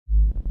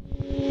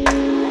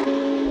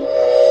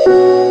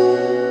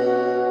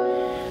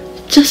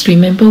Just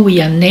remember, we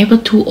are never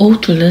too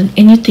old to learn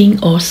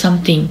anything or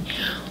something.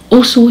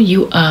 Also,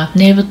 you are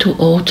never too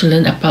old to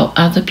learn about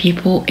other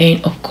people,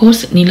 and of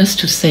course, needless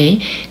to say,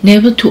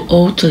 never too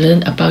old to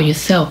learn about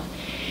yourself.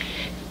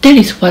 That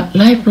is what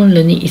lifelong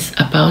learning is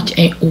about,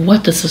 and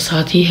what the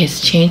society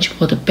has changed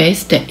for the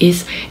best. That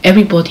is,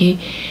 everybody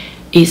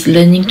is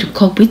learning to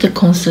cope with the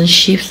constant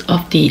shifts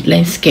of the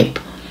landscape.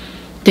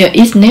 There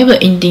is never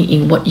ending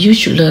in what you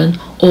should learn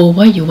or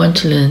what you want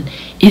to learn.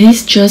 It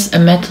is just a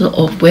matter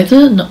of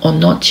whether or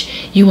not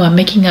you are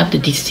making up the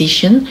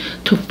decision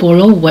to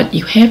follow what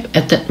you have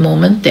at that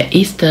moment. That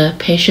is the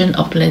passion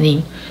of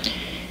learning.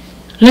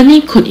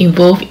 Learning could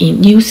involve in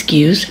new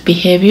skills,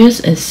 behaviors,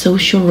 and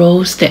social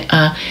roles that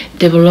are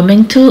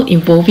developmental,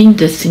 involving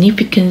the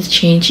significant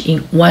change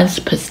in one's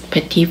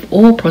perspective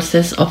or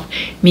process of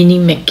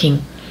meaning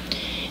making.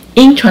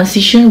 In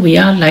transition, we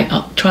are like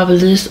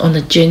travelers on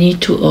a journey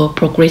to a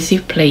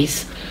progressive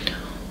place.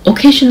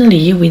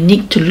 Occasionally, we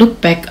need to look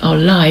back our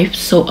life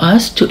so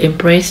as to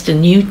embrace the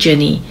new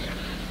journey.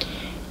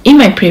 In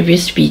my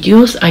previous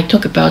videos, I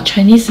talk about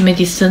Chinese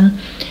medicine,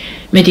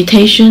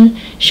 meditation,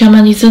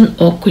 shamanism,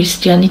 or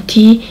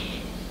Christianity.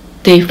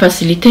 They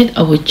facilitate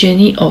our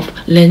journey of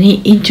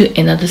learning into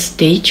another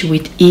stage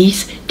with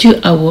ease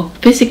to our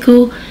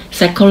physical,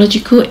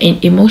 psychological,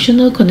 and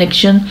emotional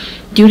connection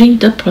during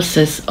the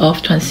process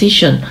of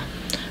transition.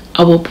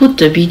 I will put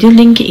the video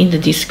link in the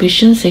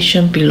description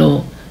section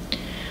below.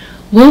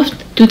 Wolf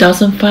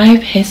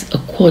 2005 has a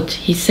quote.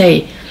 He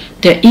said,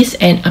 "There is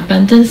an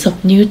abundance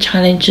of new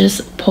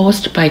challenges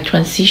posed by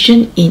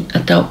transition in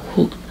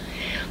adulthood.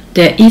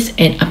 There is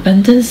an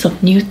abundance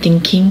of new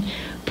thinking,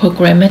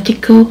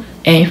 programmatical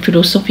and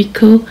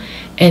philosophical,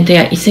 and they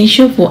are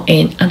essential for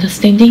an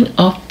understanding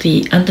of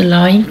the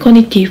underlying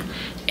cognitive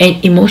and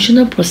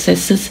emotional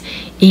processes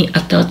in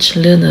adult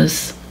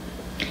learners."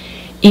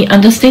 In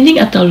understanding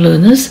adult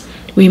learners,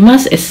 we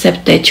must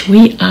accept that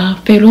we are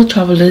fellow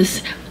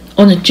travelers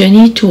on a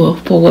journey to a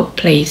forward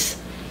place.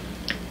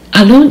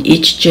 Along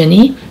each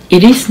journey,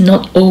 it is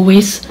not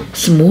always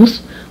smooth,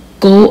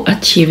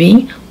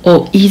 goal-achieving,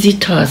 or easy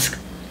task.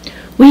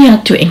 We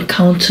are to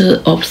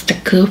encounter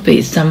obstacles, for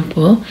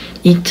example,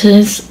 in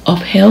terms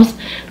of health,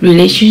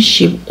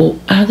 relationship, or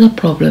other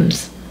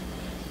problems.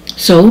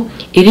 So,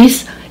 it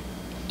is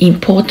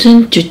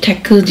important to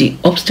tackle the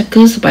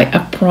obstacles by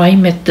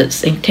applying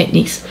methods and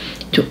techniques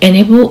to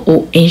enable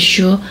or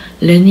ensure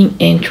learning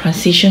and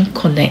transition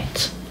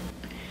connect.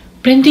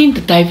 Blending the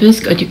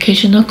diverse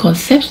educational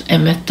concepts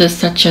and methods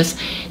such as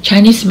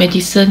Chinese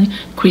medicine,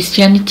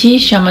 Christianity,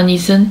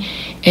 shamanism,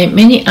 and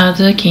many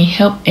others can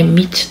help and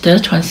meet the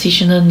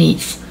transitional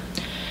needs.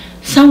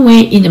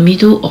 Somewhere in the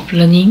middle of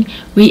learning,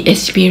 we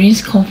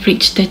experience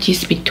conflict that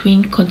is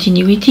between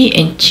continuity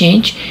and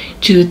change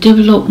to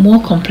develop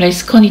more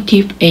complex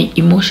cognitive and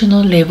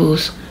emotional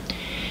levels.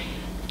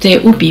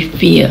 There will be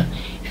fear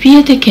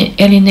that can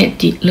alienate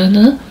the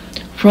learner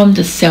from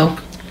the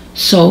self.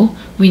 So,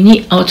 we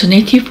need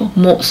alternative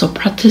modes of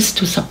practice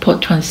to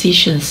support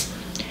transitions.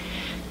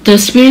 The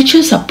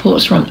spiritual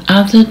supports from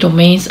other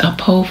domains are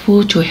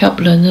powerful to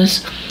help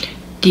learners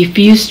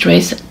diffuse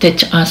stress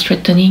that are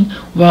threatening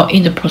while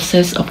in the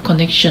process of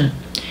connection.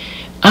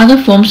 Other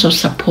forms of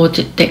support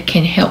that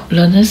can help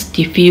learners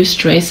diffuse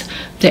stress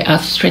that are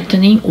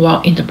threatening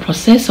while in the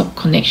process of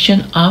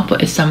connection are, for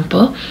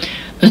example,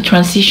 a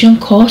transition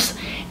course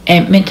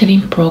and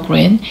mentoring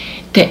program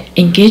that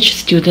engage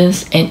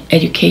students and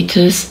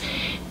educators,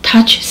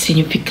 touch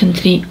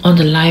significantly on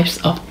the lives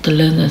of the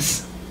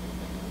learners.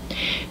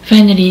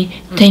 Finally,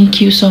 thank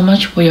you so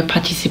much for your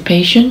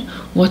participation,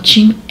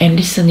 watching, and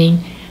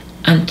listening.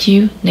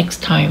 Until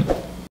next time.